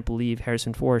cool. I can't believe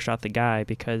Harrison Ford shot the guy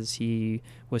because he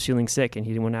was feeling sick and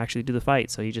he didn't want to actually do the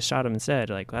fight, so he just shot him instead.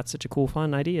 Like, that's such a cool,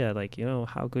 fun idea. Like, you know,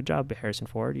 how good job, Harrison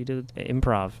Ford. You did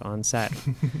improv on set.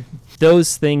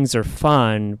 Those things are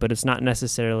fun, but it's not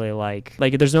necessarily like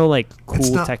there's no like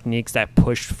cool techniques that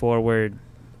push forward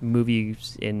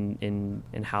movies in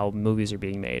how movies are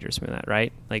being made or something like that,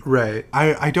 right? Like, right.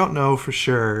 I don't know for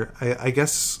sure. I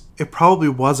guess it probably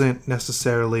wasn't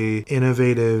necessarily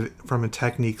innovative from a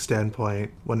technique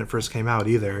standpoint when it first came out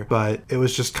either, but it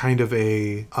was just kind of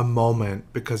a moment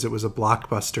because it was a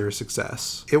blockbuster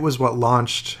success. It was what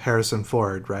launched Harrison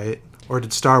Ford, right? Or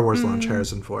did Star Wars launch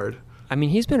Harrison Ford? I mean,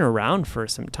 he's been around for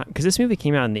some time because this movie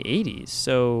came out in the 80s,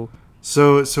 so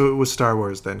it was Star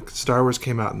Wars then. Star Wars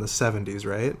came out in the 70s,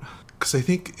 right? Because I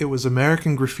think it was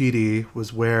American Graffiti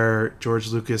was where George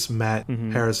Lucas met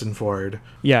Harrison Ford.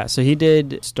 Yeah, so he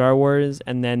did Star Wars,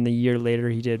 and then the year later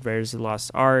he did Raiders of the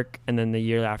Lost Ark, and then the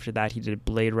year after that he did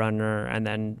Blade Runner, and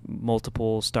then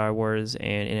multiple Star Wars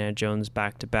and Indiana Jones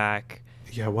back to back.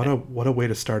 Yeah, what a way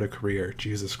to start a career.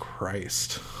 Jesus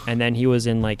Christ. And then he was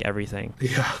in like everything.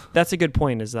 Yeah. That's a good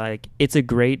point, is like it's a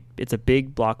big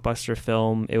blockbuster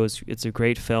film. It's a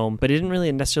great film, but it didn't really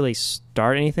necessarily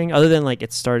start anything other than like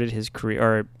it started his career,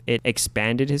 or it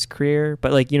expanded his career.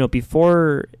 But like, you know,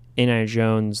 before Indiana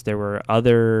Jones, there were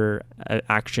other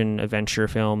action adventure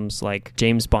films, like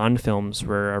James Bond films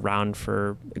were around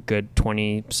for a good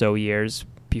 20 so years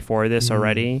before this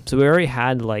already. So we already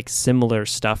had like similar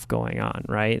stuff going on,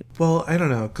 right? Well, I don't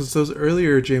know, because those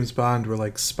earlier James Bond were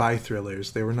like spy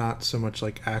thrillers. They were not so much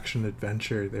like action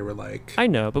adventure. They were like... I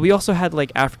know, but we also had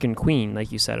like African Queen,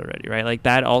 like you said already, right? Like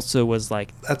that also was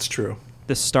like... That's true.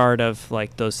 The start of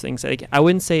like those things. Like, I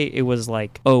wouldn't say it was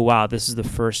like, oh wow, this is the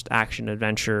first action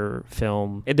adventure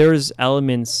film. There's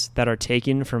elements that are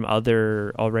taken from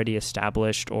other already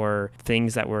established or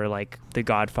things that were like the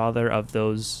godfather of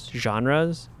those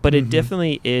genres, but it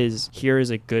definitely is, here is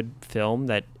a good film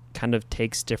that kind of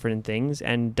takes different things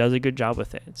and does a good job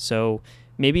with it. So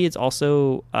maybe it's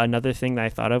also another thing that I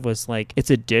thought of was like, it's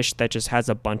a dish that just has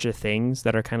a bunch of things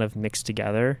that are kind of mixed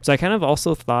together. So I kind of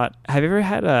also thought, have you ever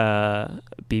had a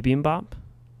bibimbap?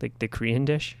 Like the Korean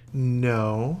dish?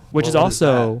 No. Which is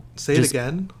also... Say it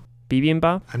again.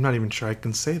 Bibimbap? I'm not even sure I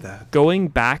can say that. Going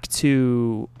back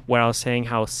to what I was saying,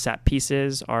 how set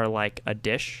pieces are like a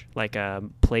dish, like a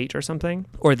plate or something,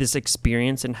 or this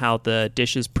experience and how the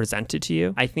dish is presented to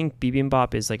you. I think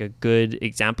bibimbap is like a good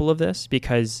example of this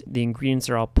because the ingredients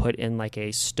are all put in like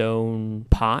a stone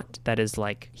pot that is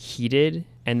like heated,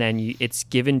 and then it's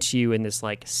given to you in this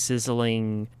like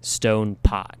sizzling stone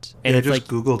pot. And yeah, it's I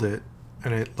just like, Googled it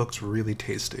and it looks really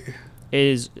tasty. It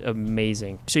is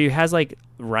amazing. So it has like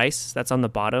rice that's on the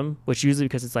bottom, which usually,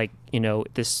 because it's like, you know,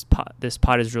 this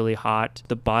pot is really hot,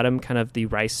 the bottom kind of the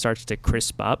rice starts to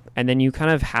crisp up, and then you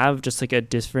kind of have just like a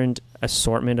different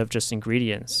assortment of just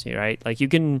ingredients, right? Like you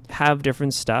can have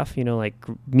different stuff, you know, like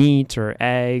meat or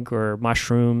egg or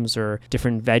mushrooms or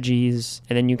different veggies,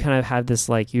 and then you kind of have this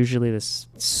like usually this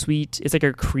sweet, it's like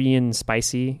a Korean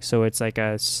spicy, so it's like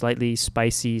a slightly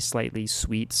spicy, slightly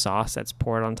sweet sauce that's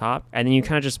poured on top, and then you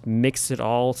kind of just mix it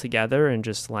all together and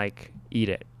just like eat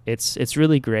it. It's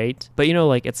really great, but you know,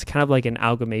 like it's kind of like an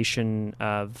amalgamation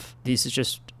of these is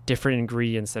just different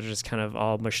ingredients that are just kind of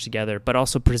all mushed together, but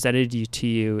also presented to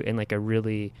you in like a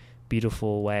really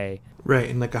beautiful way. Right,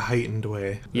 in like a heightened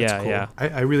way. That's yeah, cool. yeah.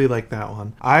 I really like that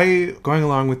one. Going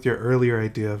along with your earlier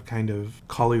idea of kind of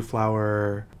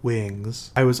cauliflower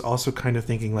wings, I was also kind of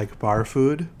thinking like bar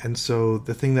food. And so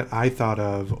the thing that I thought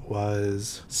of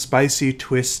was spicy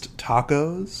twist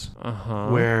tacos,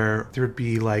 where there would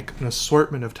be like an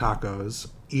assortment of tacos.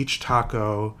 Each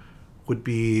taco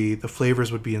the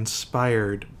flavors would be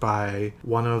inspired by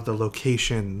one of the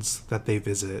locations that they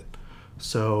visit.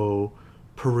 So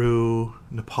Peru,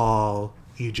 Nepal,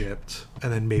 Egypt,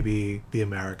 and then maybe the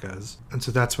Americas. And so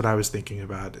that's what I was thinking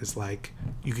about, is like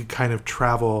you could kind of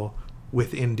travel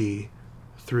with indie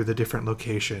through the different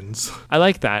locations. I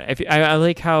like that. I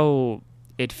like how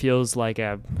it feels like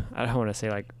I don't want to say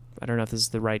like, I don't know if this is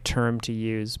the right term to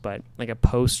use, but like a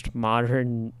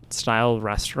postmodern style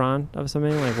restaurant of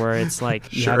something, like where it's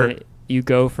like you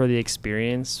go for the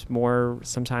experience more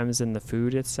sometimes than the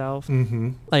food itself.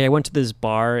 Mm-hmm. Like I went to this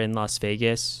bar in Las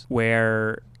Vegas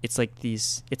where it's like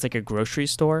a grocery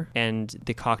store, and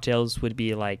the cocktails would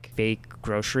be like fake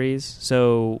groceries.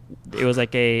 So it was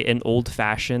like an old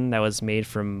fashioned that was made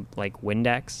from like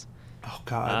Windex. Oh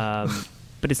God.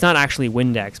 But it's not actually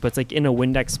Windex, but it's like in a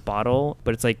Windex bottle,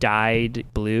 but it's like dyed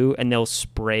blue, and they'll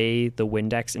spray the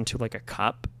Windex into like a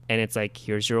cup. And it's like,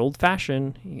 here's your old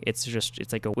fashioned. It's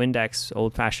like a Windex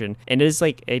old fashioned. And it is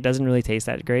like, it doesn't really taste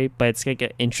that great, but it's like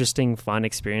an interesting, fun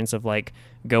experience of like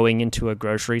going into a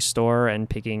grocery store and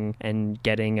picking and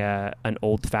getting an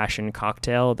old fashioned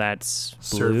cocktail that's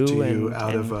blue served to you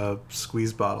out of a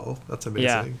squeeze bottle. That's amazing.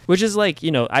 Yeah, which is like,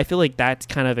 I feel like that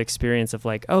kind of experience of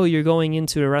like, oh, you're going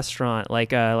into a restaurant,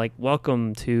 like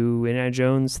welcome to Indiana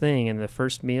Jones thing, and the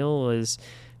first meal is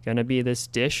gonna be this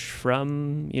dish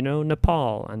from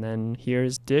Nepal, and then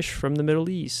here's dish from the Middle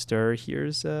East, or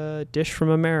here's a dish from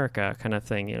America, kind of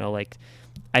thing. Like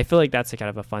I feel like that's a kind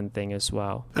of a fun thing as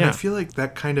well. And I feel like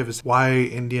that kind of is why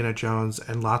Indiana Jones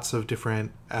and lots of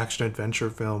different action adventure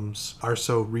films are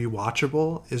so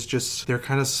rewatchable, is just they're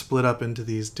kind of split up into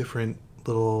these different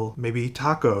little maybe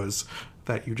tacos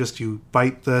that you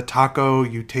bite the taco,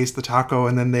 you taste the taco,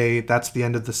 and then that's the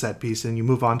end of the set piece, and you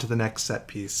move on to the next set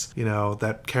piece,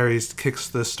 that kicks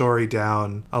the story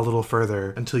down a little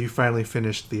further until you finally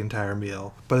finish the entire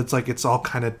meal. But it's like it's all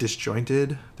kind of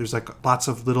disjointed. There's like lots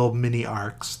of little mini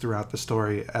arcs throughout the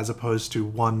story as opposed to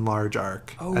one large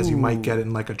arc, as you might get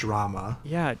in like a drama.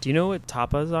 Yeah. Do you know what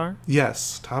tapas are?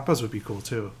 Yes, tapas would be cool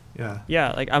too. Yeah.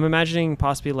 Yeah, like I'm imagining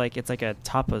possibly like it's like a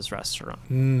tapas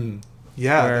restaurant.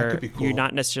 Yeah, where that could be cool. You're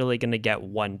not necessarily going to get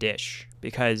one dish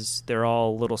because they're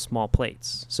all little small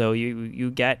plates. So you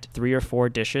get 3 or 4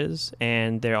 dishes,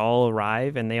 and they all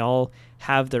arrive, and they all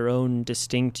have their own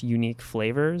distinct, unique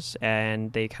flavors,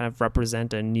 and they kind of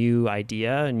represent a new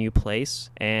idea, a new place.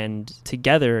 And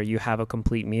together you have a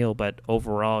complete meal, but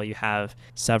overall you have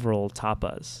several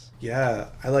tapas. Yeah,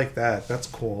 I like that. That's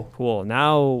cool. Cool.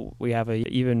 Now we have an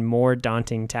even more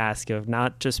daunting task of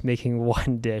not just making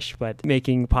one dish, but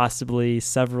making possibly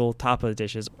several tapa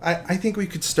dishes. I think we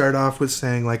could start off with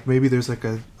saying like maybe there's like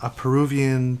a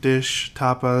Peruvian dish,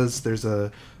 tapas, there's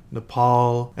a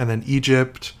Nepal, and then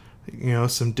Egypt.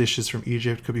 Some dishes from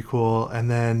Egypt could be cool,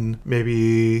 and then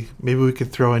maybe we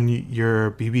could throw in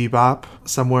your bibimbap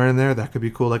somewhere in there. That could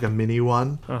be cool, like a mini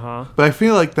one. But I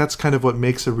feel like that's kind of what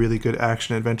makes a really good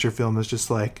action adventure film, is just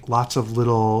like lots of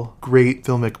little great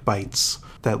filmic bites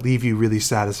that leave you really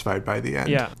satisfied by the end.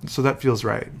 Yeah. So that feels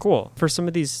right. Cool. For some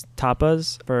of these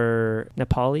tapas, for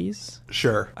Nepalese,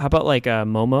 sure. How about like a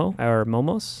momo or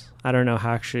momos? I don't know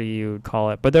how actually you would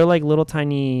call it, but they're like little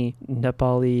tiny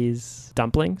Nepalese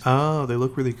dumplings. Oh, they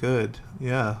look really good.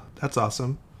 Yeah, that's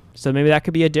awesome. So maybe that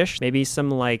could be a dish. Maybe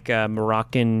some like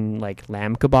Moroccan like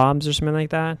lamb kebabs or something like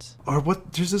that. Or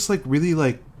what? There's this like really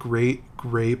like great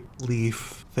grape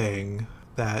leaf thing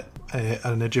that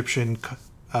an Egyptian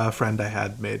friend I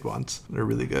had made once. They're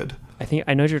really good. I think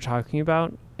I know what you're talking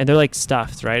about. And they're like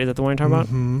stuffed, right? Is that the one you're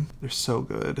talking about? They're so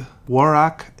good.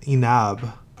 Warak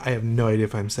inab. I have no idea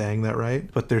if I'm saying that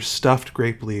right, but they're stuffed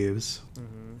grape leaves.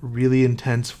 Really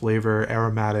intense flavor,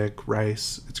 aromatic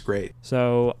rice. It's great.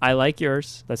 So I like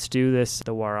yours. Let's do this,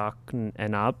 the warak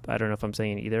inab. I don't know if I'm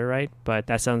saying it either right, but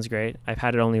that sounds great. I've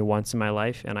had it only once in my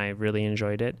life, and I really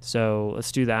enjoyed it. So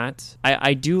let's do that.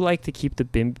 I do like to keep the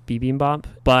bibimbap,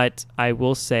 but I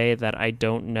will say that I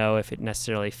don't know if it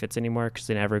necessarily fits anymore because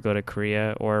they never go to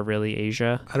Korea or really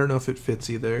Asia. I don't know if it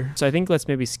fits either. So I think let's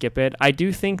maybe skip it. I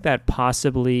do think that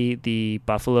possibly the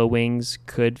buffalo wings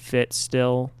could fit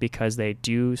still because they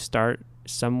do start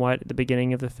somewhat at the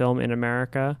beginning of the film in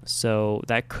America, so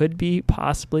that could be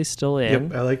possibly still in.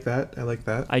 Yep, I like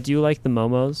that. I do like the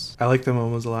momos. I like the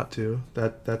momos a lot too.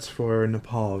 That's for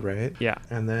Nepal, right? Yeah.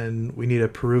 And then we need a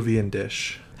Peruvian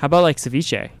dish. How about like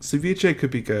ceviche? Ceviche could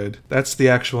be good. That's the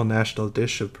actual national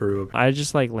dish of Peru. I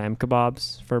just like lamb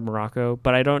kebabs for Morocco,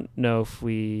 but I don't know if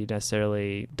we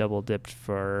necessarily double dipped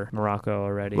for Morocco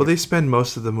already. Well, they spend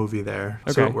most of the movie there,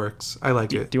 so it works. I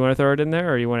like it. Do you want to throw it in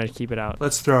there, or do you want to keep it out?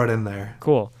 Let's throw it in there.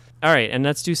 Cool. All right, and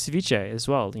let's do ceviche as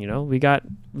well. You know, we got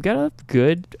a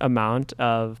good amount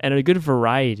of and a good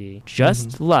variety,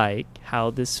 just like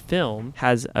how this film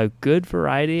has a good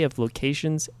variety of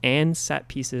locations and set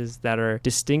pieces that are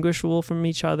distinguishable from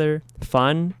each other,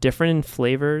 fun, different in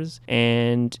flavors,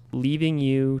 and leaving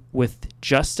you with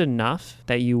just enough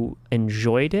that you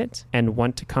enjoyed it and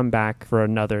want to come back for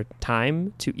another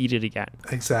time to eat it again.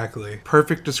 Exactly.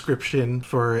 Perfect description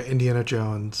for Indiana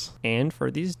Jones. And for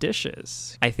these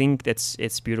dishes. I think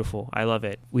it's beautiful. I love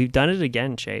it. We've done it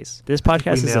again, Chase. This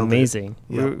podcast is amazing.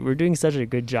 Yep. We're doing such a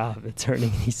good job at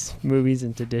turning these movies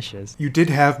into dishes. You did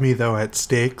have me, though, at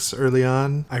steaks early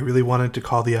on. I really wanted to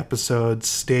call the episode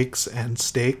Steaks and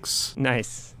Steaks.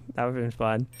 Nice. That would have been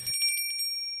fun.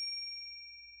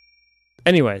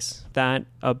 Anyways, that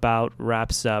about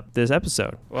wraps up this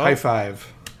episode. Well, high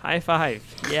five. High five.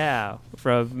 Yeah.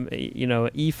 From,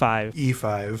 E5.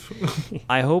 E5.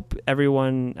 I hope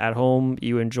everyone at home,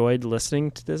 you enjoyed listening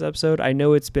to this episode. I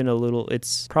know it's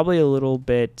probably a little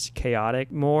bit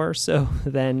chaotic more so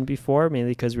than before,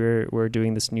 mainly because we're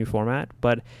doing this new format.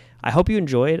 But I hope you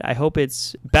enjoyed. I hope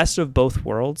it's best of both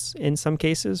worlds in some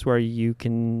cases where you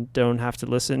don't have to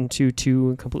listen to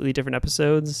two completely different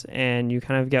episodes and you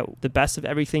kind of get the best of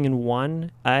everything in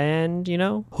one. And,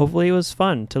 hopefully it was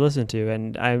fun to listen to.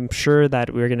 And I'm sure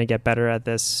that we're going to get better at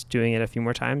this doing it a few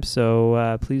more times.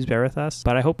 So please bear with us.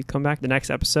 But I hope you come back the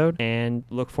next episode and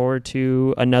look forward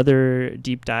to another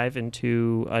deep dive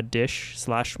into a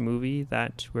dish/movie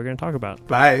that we're going to talk about.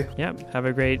 Bye. Yeah. Have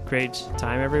a great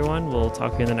time, everyone. We'll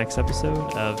talk to you in the next episode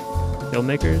of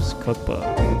Filmmakers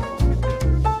Cookbook.